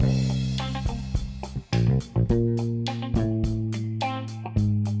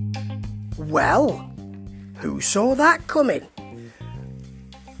Well, who saw that coming?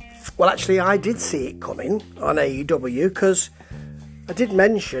 Well, actually, I did see it coming on AEW because I did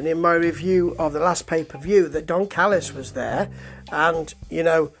mention in my review of the last pay-per-view that Don Callis was there, and, you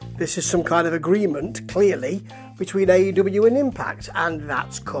know, this is some kind of agreement, clearly, between AEW and Impact, and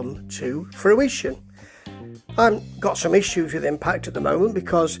that's come to fruition. I've got some issues with Impact at the moment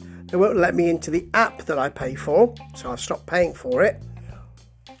because they won't let me into the app that I pay for, so I've stopped paying for it.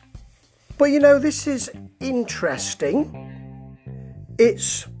 But, you know, this is interesting.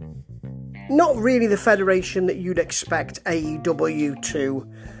 It's not really the federation that you'd expect AEW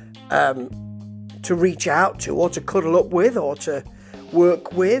to reach out to, or to cuddle up with, or to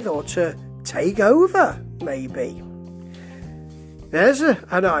work with, or to take over, maybe. There's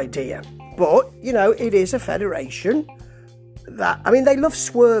an idea. But, you know, it is a federation that, I mean, they love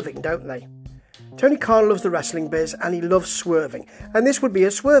swerving, don't they? Tony Khan loves the wrestling biz and he loves swerving. And this would be a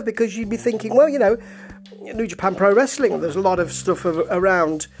swerve because you'd be thinking, well, you know, New Japan Pro Wrestling, there's a lot of stuff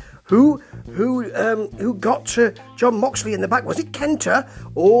around who got to Jon Moxley in the back. Was it Kenta?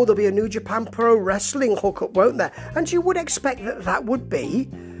 Or there'll be a New Japan Pro Wrestling hookup, won't there? And you would expect that that would be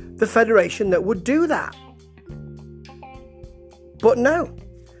the federation that would do that. But no.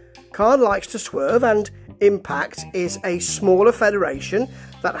 Khan likes to swerve, and Impact is a smaller federation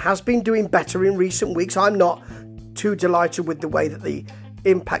that has been doing better in recent weeks. I'm not too delighted with the way that the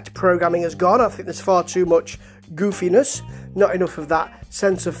Impact programming has gone. I think there's far too much goofiness, not enough of that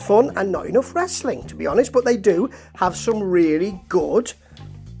sense of fun, and not enough wrestling, to be honest. But they do have some really good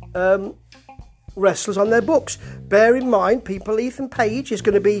wrestlers on their books. Bear in mind, people, Ethan Page is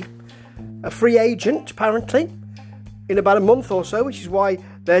going to be a free agent, apparently, in about a month or so, which is why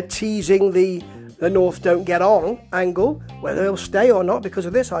they're teasing the North Don't Get On angle. Whether he'll stay or not because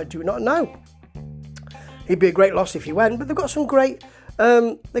of this, I do not know. He'd be a great loss if he went, but they've got some great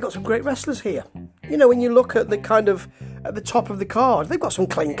wrestlers here. You know, when you look at the kind of at the top of the card, they've got some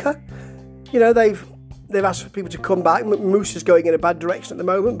clinker. You know, they've asked for people to come back. Moose is going in a bad direction at the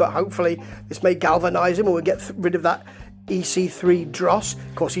moment, but hopefully this may galvanise him and we'll get rid of that EC3 dross.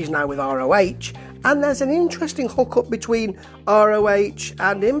 Of course, he's now with ROH. And there's an interesting hookup between ROH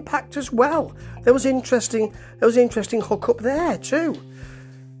and Impact as well. There was interesting hookup there too.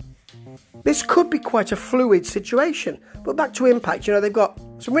 This could be quite a fluid situation. But back to Impact, you know, they've got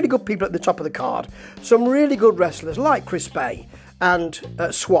some really good people at the top of the card. Some really good wrestlers like Chris Bay and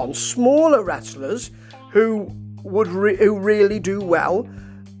Swan. Smaller wrestlers who really do well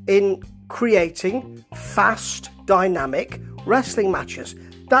in creating fast, dynamic wrestling matches.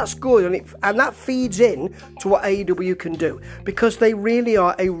 That's good, and that feeds in to what AEW can do, because they really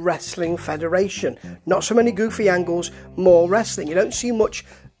are a wrestling federation. Not so many goofy angles, more wrestling. You don't see much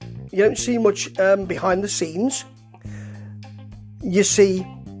behind the scenes. You see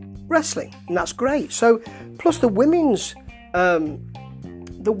wrestling, and that's great. So, plus the women's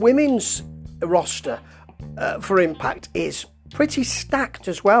roster for Impact is pretty stacked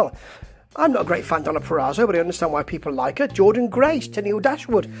as well. I'm not a great fan of Donna Purrazzo, but I understand why people like her. Jordan Grace, Tennille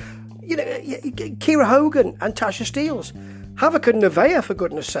Dashwood, you know, Kiera Hogan and Tasha Steelz. Havoc and Nevaeh, for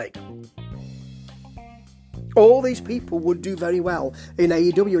goodness sake. All these people would do very well in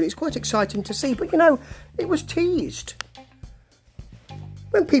AEW, and it's quite exciting to see. But, you know, it was teased.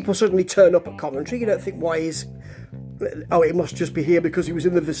 When people suddenly turn up at commentary, you don't think, why is... Oh, it must just be here because he was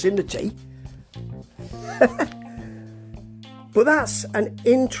in the vicinity. But that's an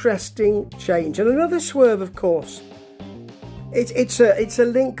interesting change. And another swerve, of course. It's a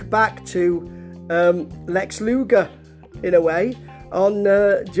link back to Lex Luger, in a way, on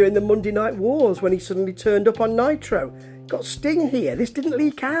during the Monday Night Wars when he suddenly turned up on Nitro. Got Sting here. This didn't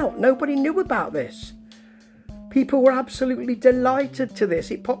leak out. Nobody knew about this. People were absolutely delighted to this.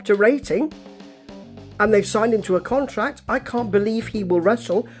 It popped a rating. And they've signed him to a contract. I can't believe he will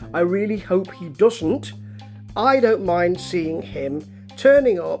wrestle. I really hope he doesn't. I don't mind seeing him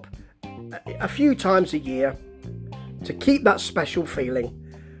turning up a few times a year to keep that special feeling,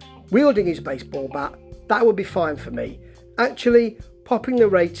 wielding his baseball bat. That would be fine for me. Actually popping the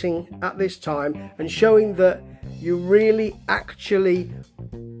rating at this time and showing that you really actually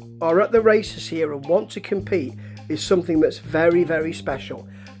are at the races here and want to compete is something that's very, very special.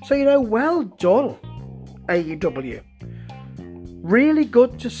 So, you know, well done, AEW. Really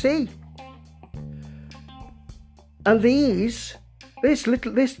good to see. And this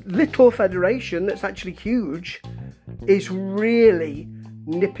little federation that's actually huge is really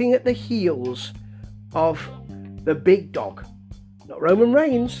nipping at the heels of the big dog. Not Roman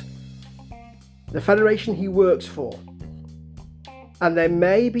Reigns, the federation he works for. And they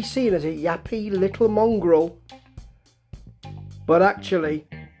may be seen as a yappy little mongrel, but actually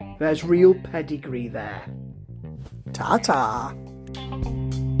There's real pedigree there. Ta-ta.